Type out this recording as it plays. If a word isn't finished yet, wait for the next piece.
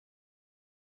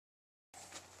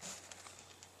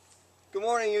Good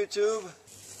morning, YouTube.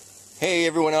 Hey,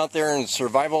 everyone out there in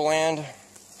survival land.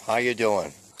 How you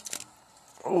doing?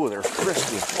 Oh, they're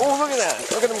frisky. Oh, look at that.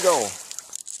 Look at them go.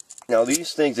 Now,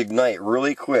 these things ignite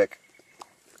really quick.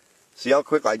 See how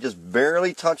quick I just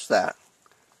barely touched that.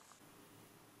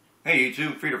 Hey,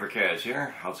 YouTube. Freedom for Kaz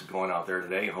here. How's it going out there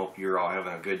today? Hope you're all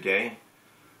having a good day.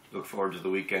 Look forward to the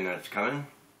weekend that's coming.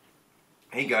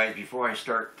 Hey, guys. Before I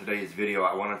start today's video,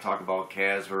 I want to talk about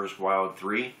Kaz vs. Wild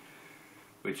 3.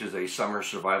 Which is a summer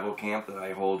survival camp that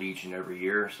I hold each and every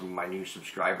year. Some of my new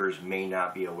subscribers may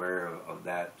not be aware of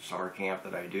that summer camp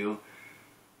that I do,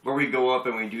 where we go up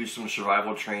and we do some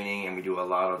survival training and we do a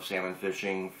lot of salmon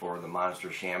fishing for the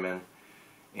monster salmon.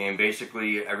 And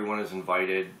basically everyone is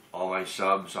invited, all my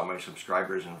subs, all my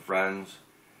subscribers and friends.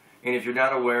 And if you're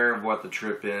not aware of what the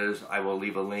trip is, I will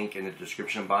leave a link in the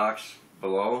description box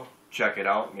below. Check it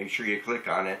out, make sure you click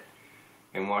on it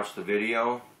and watch the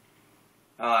video.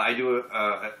 I do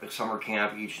a summer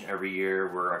camp each and every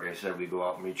year where, like I said, we go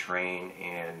out and we train,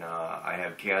 and I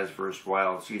have Kaz vs.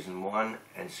 Wild Season 1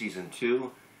 and Season 2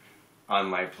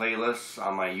 on my playlists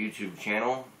on my YouTube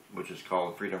channel, which is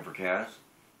called Freedom for Kaz.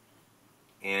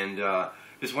 And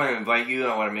just want to invite you.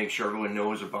 I want to make sure everyone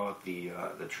knows about the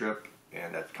trip,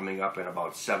 and that's coming up in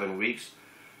about 7 weeks.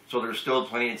 So there's still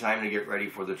plenty of time to get ready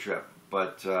for the trip.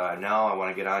 But now I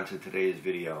want to get on to today's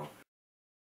video.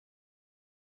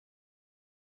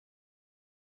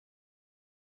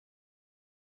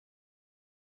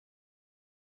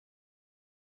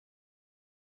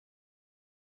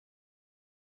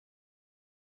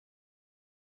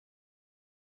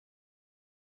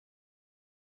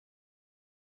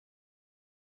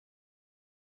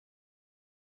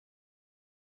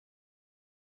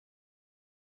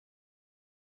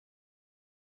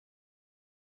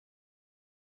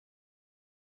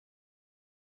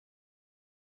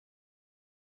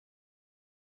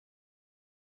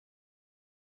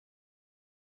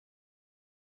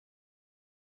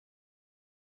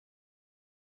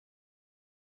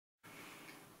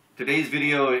 Today's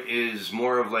video is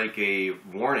more of like a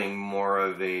warning, more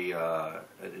of a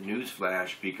news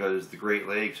flash, because the Great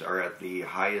Lakes are at the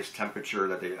highest temperature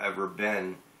that they've ever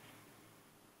been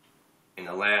in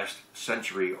the last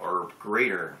century or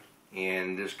greater,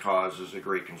 and this causes a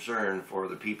great concern for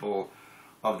the people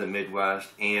of the Midwest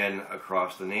and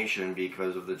across the nation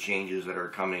because of the changes that are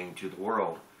coming to the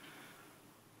world.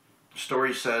 The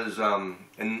story says,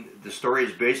 and the story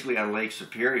is basically on Lake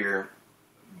Superior,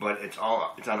 but it's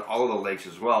on all of the lakes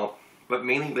as well, but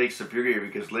mainly Lake Superior,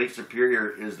 because Lake Superior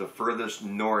is the furthest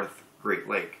north Great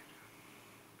Lake.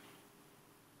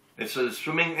 It says,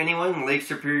 swimming anyone, Lake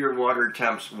Superior water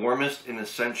temps warmest in a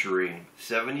century,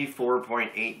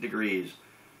 74.8 degrees.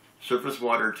 Surface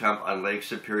water temp on Lake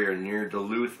Superior near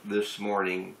Duluth this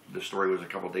morning. The story was a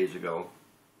couple days ago.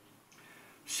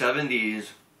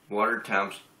 70s water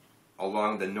temps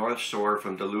along the north shore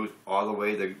from Duluth all the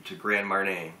way to Grand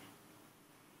Marais.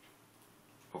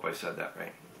 Hope I said that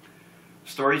right.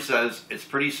 Story says it's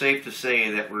pretty safe to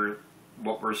say that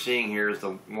what we're seeing here is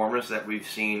the warmest that we've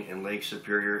seen in Lake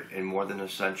Superior in more than a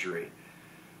century,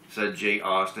 said Jay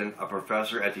Austin, a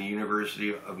professor at the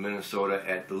University of Minnesota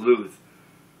at Duluth,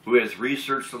 who has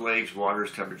researched the lake's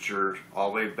water's temperature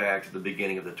all the way back to the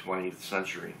beginning of the 20th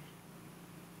century.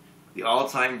 The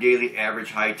all-time daily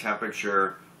average high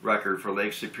temperature record for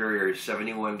Lake Superior is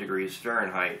 71 degrees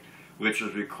Fahrenheit, which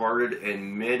was recorded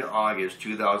in mid-August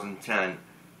 2010.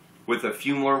 With a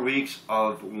few more weeks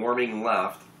of warming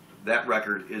left, that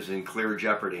record is in clear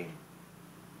jeopardy.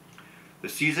 The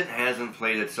season hasn't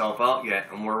played itself out yet,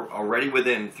 and we're already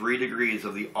within 3 degrees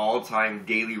of the all-time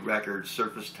daily record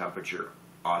surface temperature,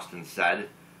 Austin said.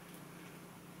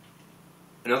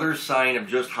 Another sign of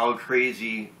just how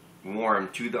crazy warm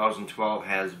 2012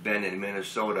 has been in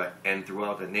Minnesota and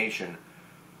throughout the nation.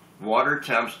 Water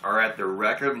temps are at their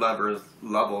record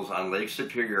levels on Lake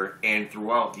Superior and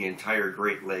throughout the entire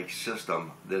Great Lakes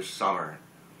system this summer.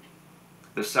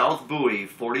 The South Buoy,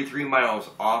 43 miles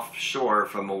offshore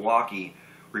from Milwaukee,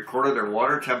 recorded a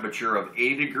water temperature of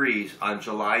 80 degrees on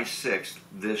July 6th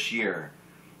this year.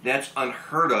 That's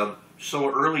unheard of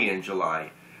so early in July.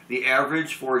 The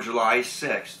average for July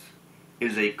 6th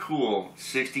is a cool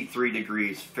 63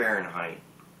 degrees Fahrenheit.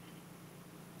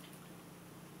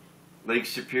 Lake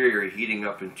Superior heating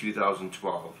up in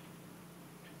 2012.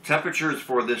 Temperatures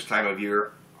for this time of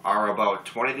year are about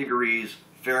 20 degrees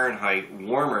Fahrenheit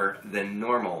warmer than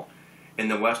normal in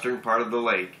the western part of the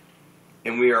lake,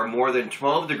 and we are more than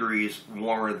 12 degrees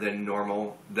warmer than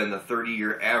normal than the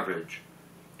 30-year average.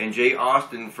 And Jay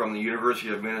Austin from the University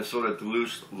of Minnesota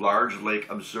Duluth Large Lake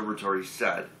Observatory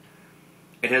said,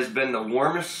 It has been the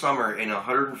warmest summer in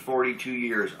 142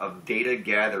 years of data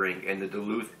gathering in the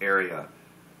Duluth area,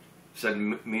 said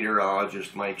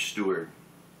meteorologist Mike Stewart.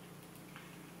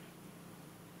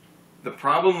 The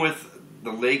problem with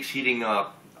the lakes heating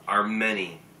up are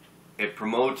many. It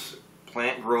promotes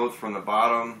plant growth from the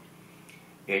bottom.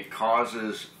 It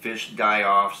causes fish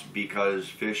die-offs because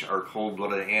fish are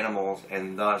cold-blooded animals,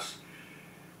 and thus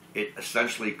it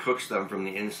essentially cooks them from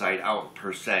the inside out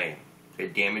per se.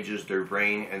 It damages their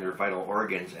brain and their vital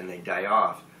organs, and they die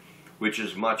off, which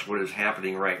is much what is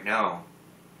happening right now.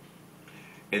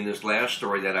 In this last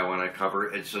story that I want to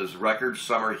cover, it says record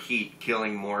summer heat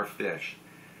killing more fish.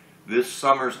 This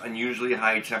summer's unusually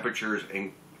high temperatures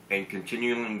and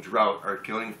continuing drought are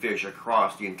killing fish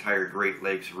across the entire Great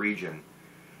Lakes region.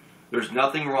 There's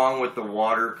nothing wrong with the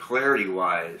water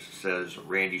clarity-wise, says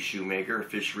Randy Shoemaker,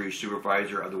 fisheries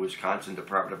supervisor of the Wisconsin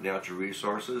Department of Natural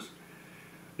Resources.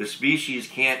 The species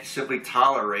can't simply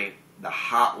tolerate the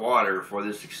hot water for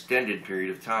this extended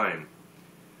period of time.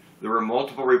 There were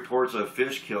multiple reports of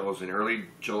fish kills in early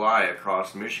July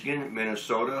across Michigan,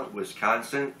 Minnesota,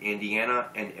 Wisconsin, Indiana,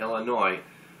 and Illinois,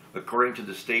 according to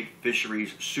the state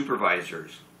fisheries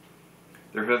supervisors.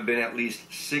 There have been at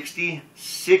least 60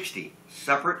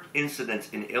 separate incidents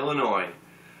in Illinois.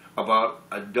 About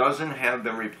a dozen have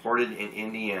been reported in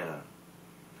Indiana.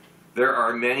 There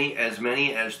are as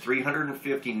many as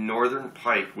 350 northern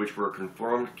pike which were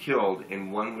confirmed killed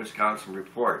in one Wisconsin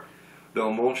report,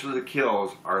 though most of the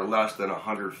kills are less than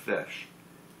 100 fish.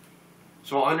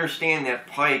 So understand that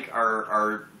pike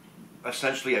are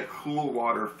essentially a cool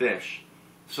water fish.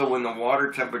 So when the water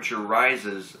temperature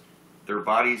rises, their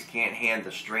bodies can't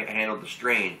handle the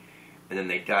strain, and then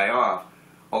they die off,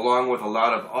 along with a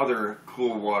lot of other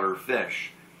cool water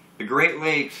fish. The Great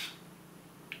Lakes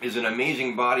is an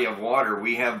amazing body of water.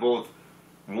 We have both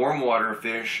warm water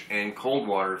fish and cold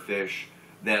water fish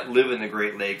that live in the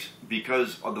Great Lakes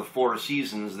because of the 4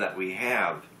 seasons that we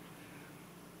have.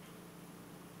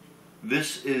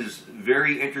 This is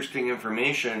very interesting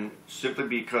information simply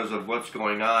because of what's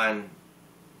going on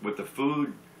with the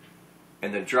food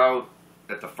and the drought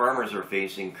that the farmers are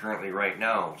facing currently right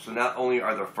now. So not only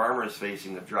are the farmers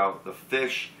facing the drought, the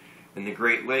fish in the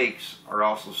Great Lakes are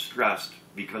also stressed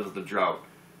because of the drought.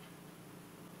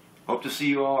 Hope to see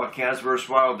you all at Cas vs.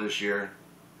 Wild this year.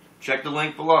 Check the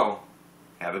link below.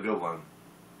 Have a good one.